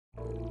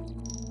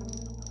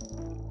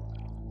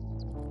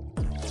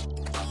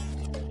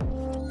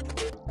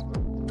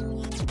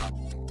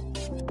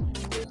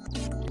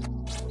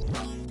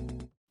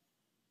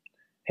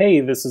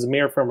Hey, this is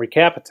Amir from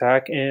Recap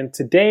Attack, and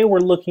today we're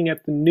looking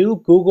at the new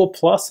Google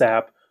Plus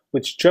app,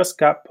 which just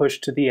got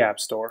pushed to the App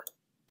Store.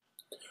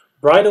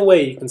 Right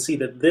away, you can see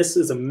that this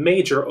is a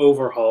major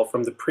overhaul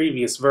from the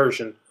previous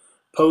version.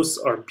 Posts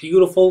are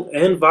beautiful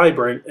and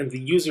vibrant, and the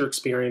user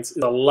experience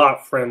is a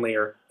lot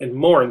friendlier and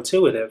more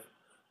intuitive.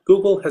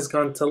 Google has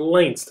gone to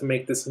lengths to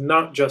make this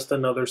not just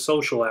another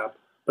social app,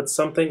 but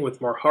something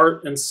with more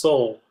heart and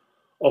soul.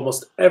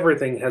 Almost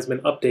everything has been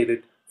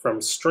updated, from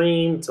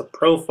stream to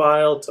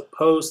profile to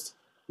post,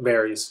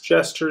 various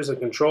gestures and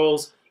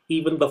controls,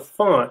 even the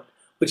font,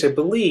 which I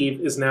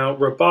believe is now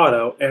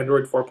Roboto,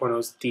 Android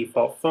 4.0's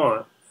default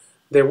font.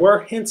 There were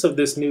hints of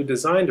this new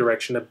design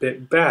direction a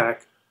bit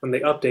back when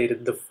they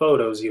updated the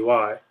Photos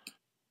UI.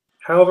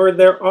 However,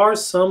 there are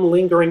some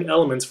lingering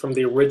elements from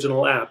the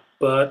original app,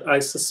 but I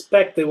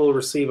suspect they will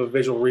receive a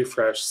visual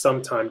refresh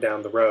sometime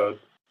down the road.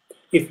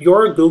 If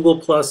you're a Google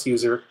Plus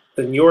user,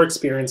 then your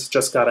experience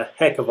just got a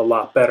heck of a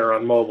lot better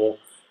on mobile.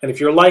 And if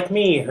you're like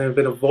me and have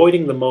been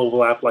avoiding the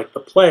mobile app like the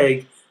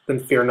plague, then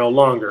fear no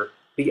longer.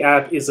 The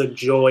app is a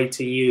joy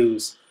to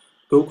use.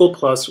 Google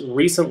Plus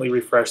recently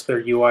refreshed their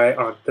UI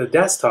on the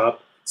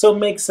desktop, so it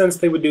makes sense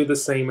they would do the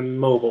same in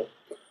mobile.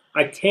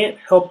 I can't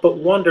help but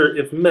wonder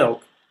if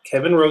Milk,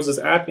 Kevin Rose's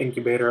app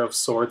incubator of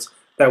sorts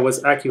that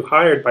was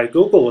acqui-hired by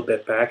Google a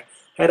bit back,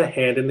 had a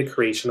hand in the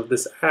creation of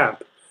this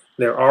app.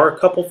 There are a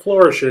couple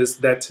flourishes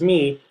that, to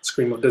me,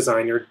 scream of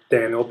designer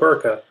Daniel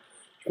Burka.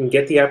 You can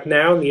get the app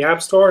now in the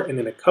App Store and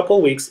in a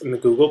couple weeks in the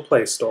Google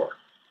Play Store.